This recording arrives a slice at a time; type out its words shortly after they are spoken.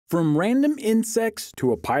From random insects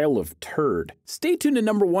to a pile of turd. Stay tuned to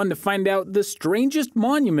number 1 to find out the strangest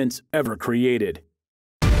monuments ever created.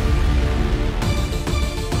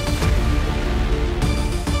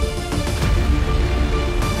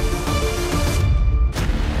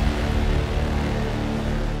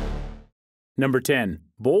 Number 10.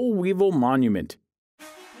 Boll Weevil Monument.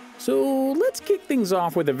 So let's kick things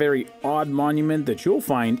off with a very odd monument that you'll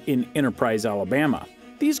find in Enterprise, Alabama.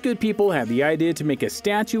 These good people had the idea to make a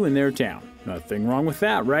statue in their town. Nothing wrong with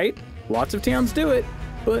that, right? Lots of towns do it.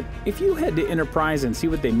 But if you head to Enterprise and see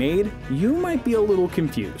what they made, you might be a little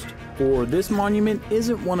confused. For this monument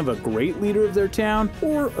isn't one of a great leader of their town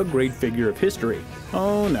or a great figure of history.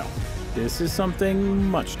 Oh no, this is something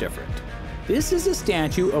much different. This is a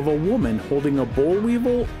statue of a woman holding a boll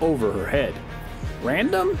weevil over her head.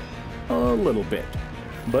 Random? A little bit.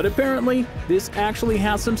 But apparently, this actually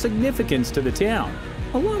has some significance to the town.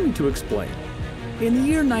 Allow me to explain. In the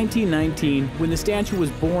year 1919, when the statue was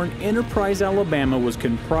born, Enterprise, Alabama was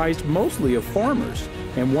comprised mostly of farmers,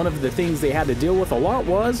 and one of the things they had to deal with a lot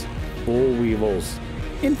was boll weevils.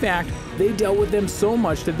 In fact, they dealt with them so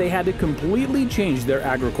much that they had to completely change their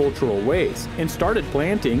agricultural ways and started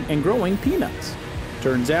planting and growing peanuts.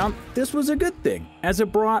 Turns out, this was a good thing, as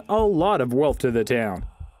it brought a lot of wealth to the town.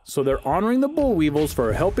 So they're honoring the boll weevils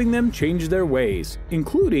for helping them change their ways,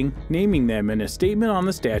 including naming them in a statement on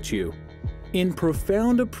the statue. In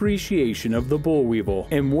profound appreciation of the boll weevil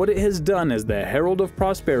and what it has done as the herald of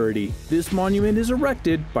prosperity, this monument is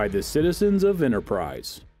erected by the citizens of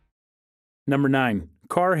Enterprise. Number 9.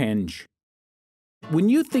 Carhenge. When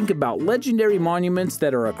you think about legendary monuments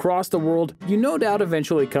that are across the world, you no doubt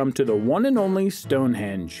eventually come to the one and only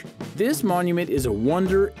Stonehenge. This monument is a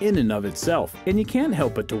wonder in and of itself, and you can't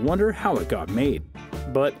help but to wonder how it got made.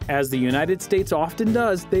 But as the United States often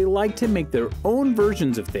does, they like to make their own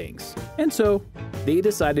versions of things. And so, they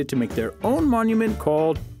decided to make their own monument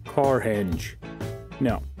called Carhenge.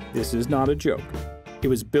 No, this is not a joke. It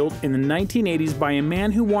was built in the 1980s by a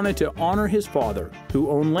man who wanted to honor his father, who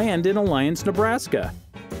owned land in Alliance, Nebraska.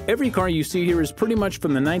 Every car you see here is pretty much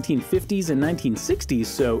from the 1950s and 1960s,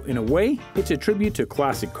 so in a way, it's a tribute to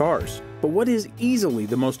classic cars. But what is easily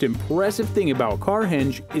the most impressive thing about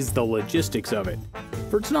Carhenge is the logistics of it.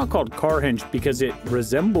 For it's not called Carhenge because it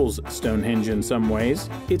resembles Stonehenge in some ways.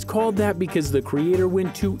 It's called that because the creator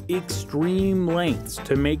went to extreme lengths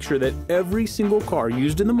to make sure that every single car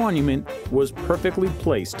used in the monument was perfectly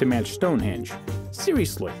placed to match Stonehenge.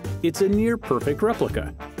 Seriously, it's a near perfect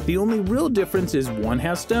replica. The only real difference is one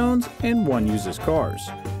has stones and one uses cars.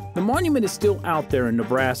 The monument is still out there in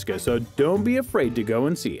Nebraska, so don't be afraid to go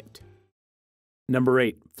and see it. Number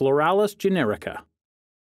 8. Floralis generica.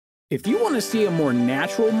 If you want to see a more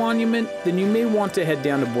natural monument, then you may want to head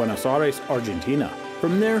down to Buenos Aires, Argentina.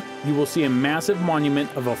 From there, you will see a massive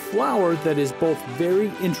monument of a flower that is both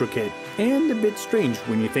very intricate and a bit strange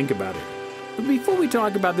when you think about it. But before we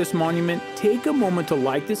talk about this monument, take a moment to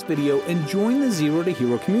like this video and join the Zero to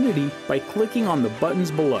Hero community by clicking on the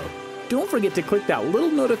buttons below. Don't forget to click that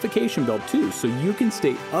little notification bell too so you can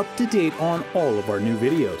stay up to date on all of our new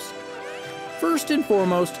videos. First and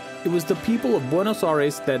foremost, it was the people of Buenos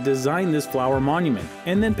Aires that designed this flower monument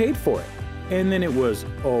and then paid for it. And then it was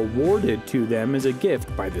awarded to them as a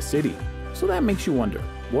gift by the city. So that makes you wonder,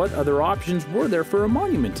 what other options were there for a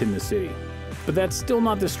monument in the city? But that's still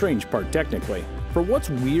not the strange part technically. For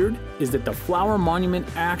what's weird is that the flower monument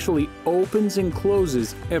actually opens and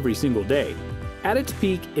closes every single day. At its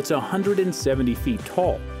peak, it's 170 feet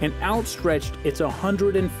tall, and outstretched, it's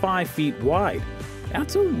 105 feet wide.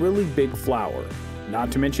 That's a really big flower. Not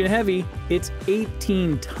to mention heavy, it's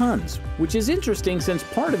 18 tons, which is interesting since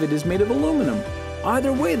part of it is made of aluminum.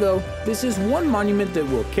 Either way though, this is one monument that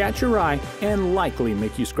will catch your eye and likely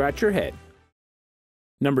make you scratch your head.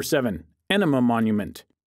 Number 7. Enema Monument.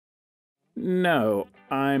 No,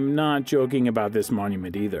 I'm not joking about this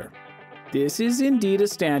monument either. This is indeed a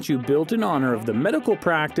statue built in honor of the medical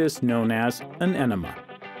practice known as an enema.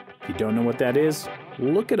 If you don't know what that is,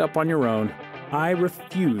 look it up on your own. I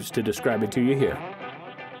refuse to describe it to you here.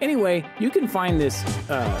 Anyway, you can find this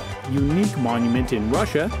unique monument in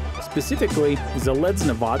Russia, specifically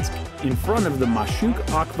Zeleznevodsk, in front of the Mashuk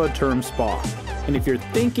Aqua Term Spa. And if you're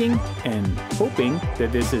thinking and hoping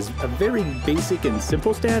that this is a very basic and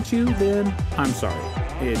simple statue, then I'm sorry,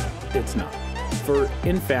 it's not. For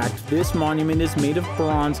in fact, this monument is made of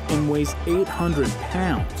bronze and weighs 800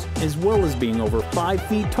 pounds, as well as being over 5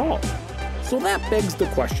 feet tall. So that begs the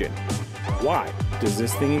question, why does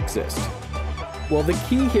this thing exist? Well, the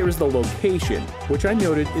key here is the location, which I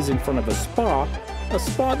noted is in front of a spa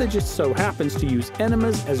that just so happens to use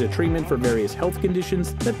enemas as a treatment for various health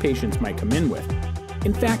conditions that patients might come in with.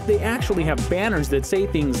 In fact, they actually have banners that say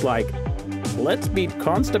things like, "Let's beat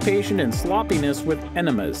constipation and sloppiness with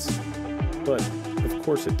enemas." But of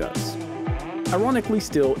course it does. Ironically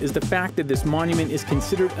still is the fact that this monument is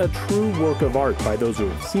considered a true work of art by those who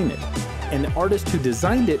have seen it, and the artist who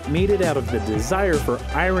designed it made it out of the desire for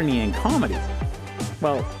irony and comedy.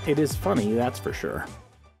 Well, it is funny, that's for sure.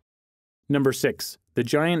 Number 6. The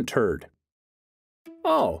giant turd.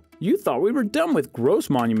 Oh, you thought we were done with gross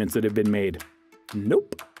monuments that have been made.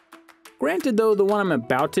 Nope. Granted though, the one I'm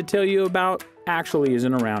about to tell you about actually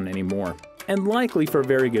isn't around anymore, and likely for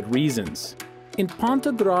very good reasons. In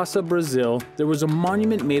Ponta Grossa, Brazil, there was a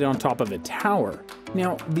monument made on top of a tower.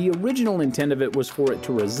 Now, the original intent of it was for it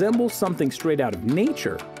to resemble something straight out of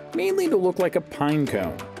nature, mainly to look like a pine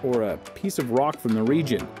cone or a piece of rock from the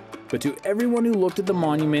region. But to everyone who looked at the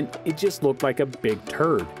monument, it just looked like a big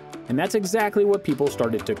turd. And that's exactly what people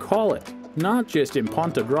started to call it, not just in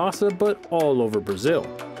Ponta Grossa, but all over Brazil.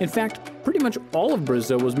 In fact, pretty much all of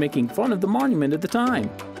Brazil was making fun of the monument at the time,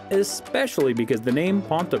 especially because the name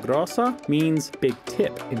Ponta Grossa means big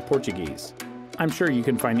tip in Portuguese. I'm sure you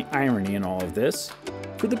can find the irony in all of this.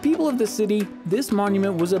 For the people of the city, this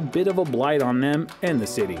monument was a bit of a blight on them and the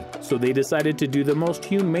city, so they decided to do the most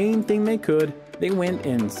humane thing they could. They went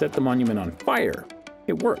and set the monument on fire.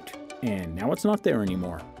 It worked, and now it's not there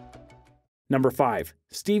anymore. Number 5.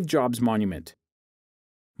 Steve Jobs Monument.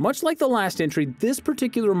 Much like the last entry, this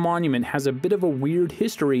particular monument has a bit of a weird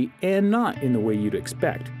history and not in the way you'd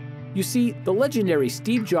expect. You see, the legendary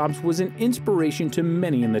Steve Jobs was an inspiration to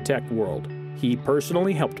many in the tech world. He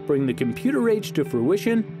personally helped bring the computer age to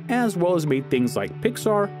fruition, as well as made things like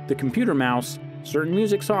Pixar, the computer mouse, certain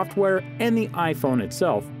music software, and the iPhone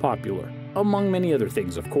itself popular, among many other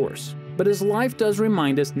things of course. But as life does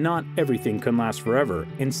remind us, not everything can last forever,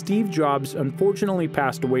 and Steve Jobs unfortunately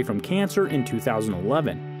passed away from cancer in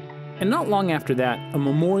 2011. And not long after that, a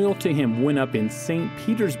memorial to him went up in St.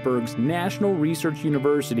 Petersburg's National Research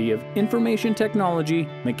University of Information Technology,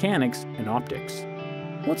 Mechanics, and Optics.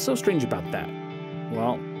 What's so strange about that?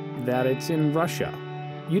 Well, that it's in Russia.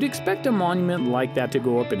 You'd expect a monument like that to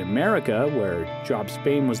go up in America, where Jobs'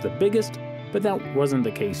 fame was the biggest, but that wasn't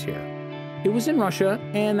the case here. It was in Russia,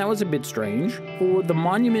 and that was a bit strange, for the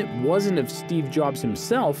monument wasn't of Steve Jobs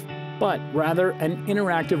himself, but rather an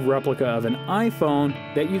interactive replica of an iPhone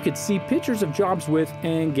that you could see pictures of Jobs with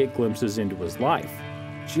and get glimpses into his life.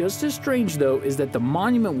 Just as strange though is that the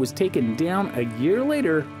monument was taken down a year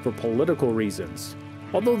later for political reasons.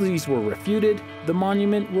 Although these were refuted, the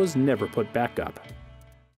monument was never put back up.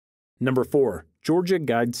 Number 4. Georgia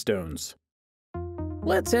Guidestones.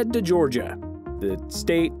 Let's head to Georgia, the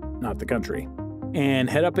state, not the country, and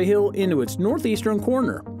head up a hill into its northeastern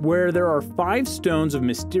corner, where there are 5 stones of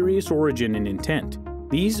mysterious origin and intent.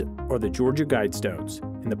 These are the Georgia Guidestones,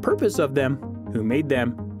 and the purpose of them, who made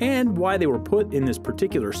them, and why they were put in this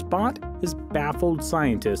particular spot has baffled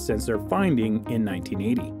scientists since their finding in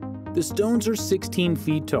 1980. The stones are 16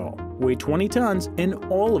 feet tall, weigh 20 tons, and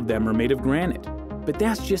all of them are made of granite. But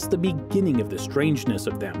that's just the beginning of the strangeness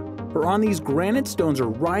of them. For on these granite stones are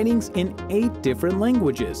writings in 8 different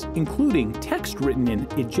languages, including text written in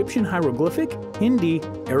Egyptian hieroglyphic, Hindi,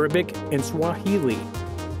 Arabic, and Swahili.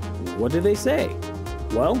 What do they say?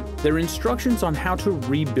 Well, they're instructions on how to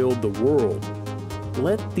rebuild the world.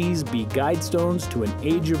 Let these be guidestones to an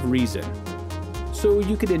age of reason. So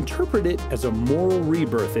you could interpret it as a moral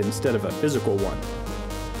rebirth instead of a physical one.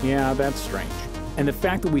 Yeah, that's strange. And the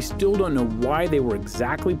fact that we still don't know why they were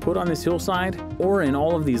exactly put on this hillside, or in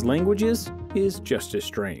all of these languages, is just as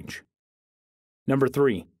strange. Number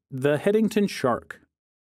 3. The Headington Shark.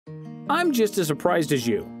 I'm just as surprised as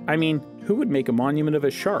you. I mean, who would make a monument of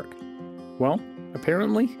a shark? Well,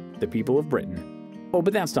 apparently, the people of Britain. Oh,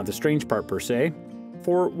 but that's not the strange part per se.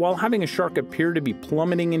 For while having a shark appear to be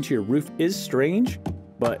plummeting into your roof is strange,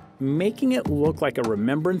 but making it look like a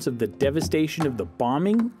remembrance of the devastation of the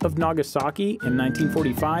bombing of Nagasaki in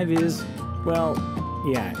 1945 is, well,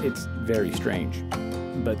 yeah, it's very strange.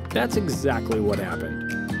 But that's exactly what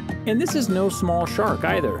happened. And this is no small shark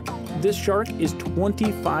either. This shark is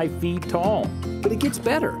 25 feet tall. But it gets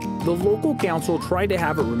better. The local council tried to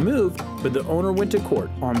have it removed, but the owner went to court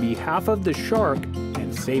on behalf of the shark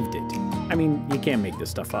and saved it. I mean, you can't make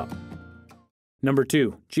this stuff up. Number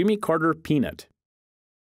 2. Jimmy Carter Peanut.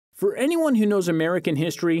 For anyone who knows American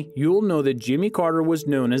history, you'll know that Jimmy Carter was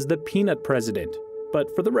known as the Peanut President.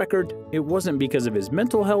 But for the record, it wasn't because of his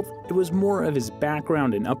mental health, it was more of his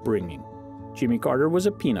background and upbringing. Jimmy Carter was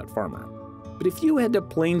a peanut farmer. But if you head to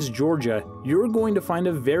Plains, Georgia, you're going to find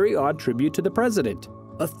a very odd tribute to the president,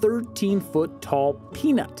 a 13-foot tall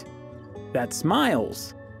peanut that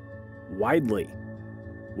smiles widely.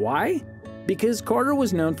 Why? because Carter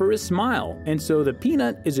was known for his smile, and so the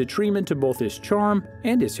peanut is a tribute to both his charm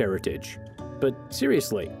and his heritage. But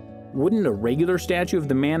seriously, wouldn't a regular statue of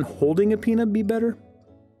the man holding a peanut be better?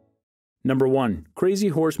 Number 1. Crazy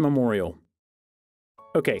Horse Memorial.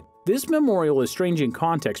 Okay, this memorial is strange in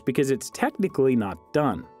context because it's technically not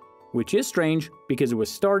done, which is strange because it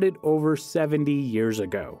was started over 70 years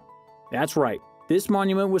ago. That's right, this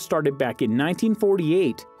monument was started back in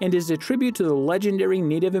 1948 and is a tribute to the legendary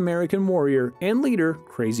Native American warrior and leader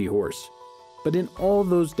Crazy Horse. But in all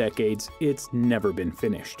those decades, it's never been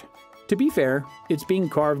finished. To be fair, it's being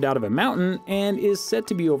carved out of a mountain and is said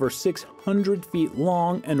to be over 600 feet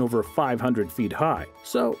long and over 500 feet high.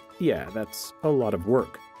 So yeah, that's a lot of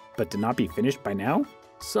work. But to not be finished by now?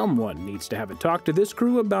 Someone needs to have a talk to this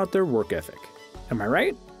crew about their work ethic. Am I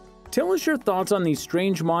right? Tell us your thoughts on these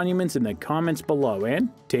strange monuments in the comments below and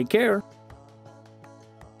take care!